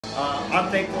I'm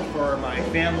thankful for my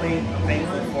family. I'm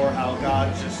thankful for how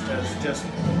God just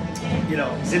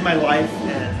is in my life,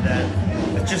 and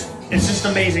that it's just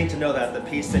amazing to know that the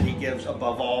peace that He gives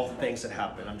above all things that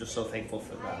happen. I'm just so thankful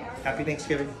for that. Happy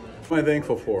Thanksgiving. What am I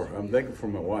thankful for? I'm thankful for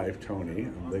my wife, Tony.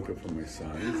 I'm thankful for my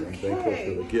sons. I'm thankful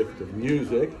for the gift of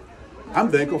music. I'm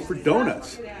thankful for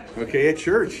donuts, at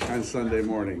church on Sunday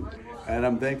morning. And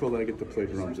I'm thankful that I get to play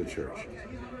drums at church.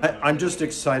 I'm just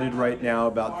excited right now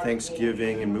about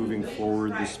Thanksgiving and moving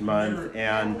forward this month.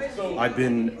 And I've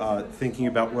been thinking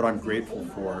about what I'm grateful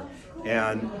for.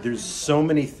 And there's so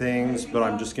many things, but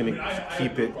I'm just going to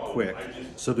keep it quick.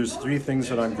 So there's 3 things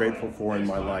that I'm grateful for in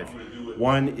my life.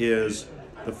 One is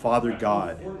the Father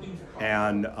God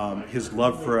and His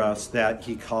love for us, that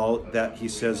He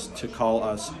says to call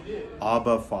us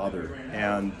Abba Father,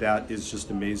 and that is just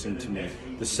amazing to me.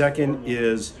 The second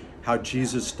is how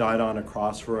Jesus died on a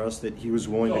cross for us, that He was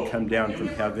willing to come down from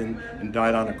heaven and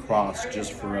died on a cross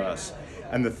just for us.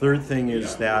 And the third thing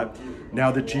is that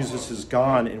now that Jesus is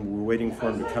gone and we're waiting for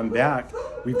Him to come back,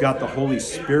 we've got the Holy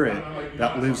Spirit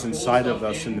that lives inside of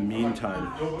us in the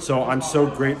meantime. So I'm so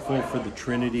grateful for the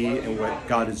Trinity and what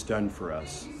God has done for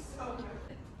us.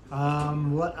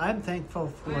 What I'm thankful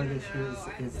for this year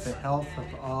is the health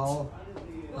of all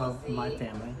of my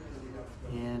family.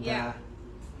 And I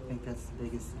think that's the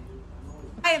biggest thing.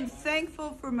 I am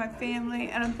thankful for my family,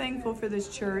 and I'm thankful for this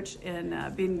church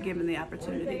and being given the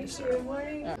opportunity to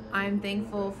serve. I'm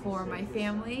thankful for my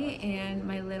family and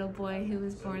my little boy who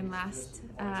was born last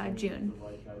June.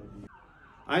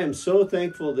 I am so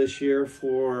thankful this year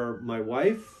for my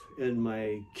wife and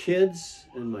my kids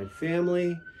and my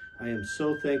family. I am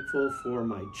so thankful for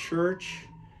my church,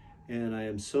 and I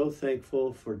am so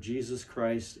thankful for Jesus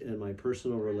Christ and my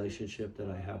personal relationship that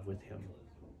I have with Him.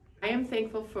 I am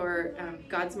thankful for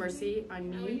God's mercy on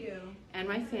me and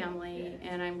my family,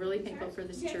 and I'm really thankful for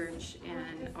this church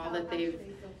and all that they've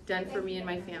done for me and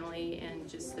my family, and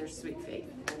just their sweet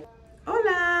faith.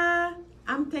 Hola!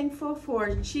 I'm thankful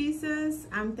for Jesus,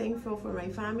 I'm thankful for my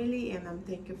family, and I'm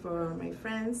thankful for my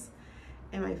friends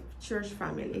and my church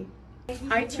family.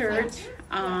 Hi church,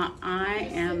 I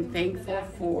am thankful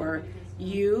for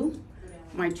you,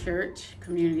 my church,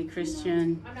 Community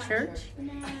Christian Church,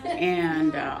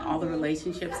 and all the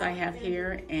relationships I have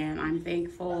here. And I'm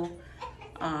thankful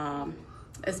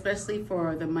especially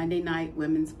for the Monday night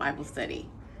women's Bible study.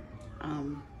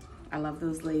 I love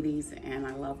those ladies, and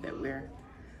I love that we're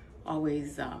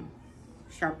always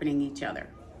sharpening each other.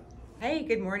 Hey,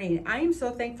 good morning. I am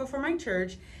so thankful for my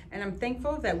church, and I'm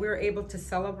thankful that we're able to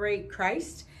celebrate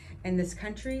Christ in this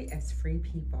country as free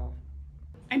people.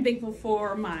 I'm thankful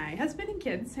for my husband and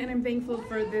kids, and I'm thankful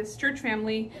for this church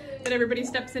family, that everybody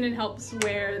steps in and helps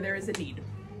where there is a need.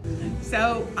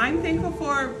 So I'm thankful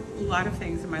for a lot of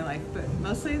things in my life, but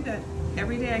mostly that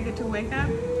every day I get to wake up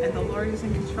and the Lord is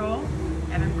in control,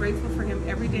 and I'm grateful for Him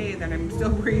every day that I'm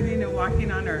still breathing and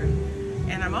walking on earth.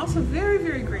 And I'm also very,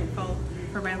 very grateful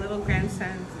for my little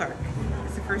grandson, Clark.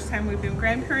 It's the first time we've been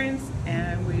grandparents,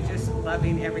 and we're just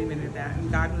loving every minute of that.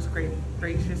 And God was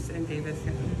gracious and gave us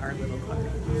our little Clark.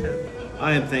 So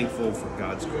I am thankful for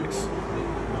God's grace.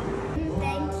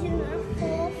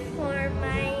 Thankful for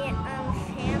my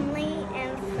family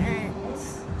and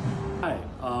friends. Hi,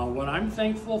 what I'm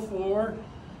thankful for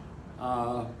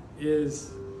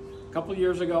is a couple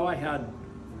years ago I had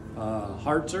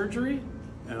heart surgery,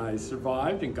 and I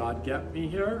survived, and God kept me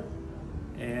here.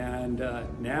 And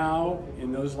now,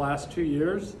 in those last 2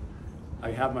 years,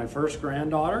 I have my first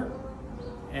granddaughter,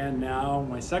 and now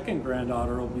my second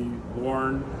granddaughter will be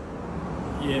born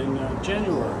in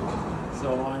January.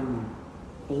 So I'm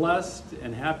blessed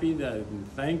and happy and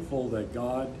thankful that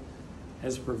God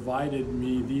has provided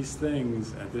me these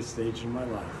things at this stage in my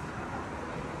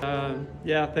life.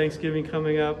 Yeah, Thanksgiving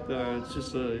coming up. It's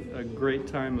just a great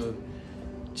time of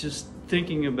just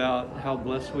thinking about how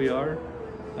blessed we are.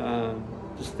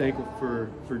 Just thankful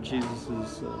for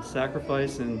Jesus'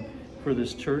 sacrifice, and for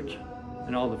this church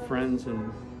and all the friends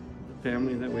and the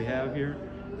family that we have here.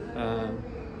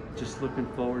 Just looking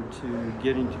forward to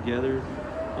getting together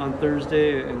on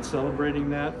Thursday and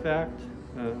celebrating that fact.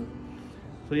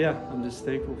 So yeah, I'm just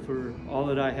thankful for all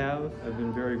that I have. I've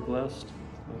been very blessed.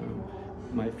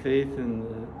 My faith and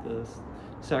the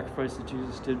sacrifice that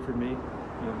Jesus did for me,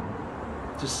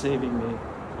 just saving me.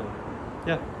 So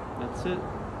yeah, that's it.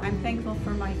 I'm thankful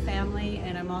for my family,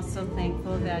 and I'm also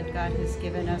thankful that God has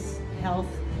given us health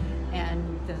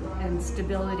and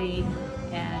stability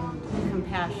and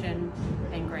compassion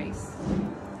and grace.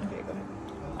 Okay, go ahead.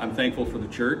 I'm thankful for the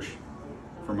church,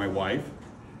 for my wife,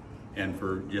 and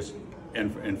for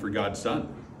and for God's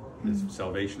Son. the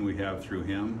salvation we have through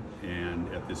him,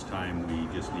 and at this time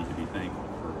we just need to be thankful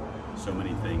for so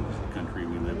many things, the country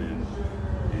we live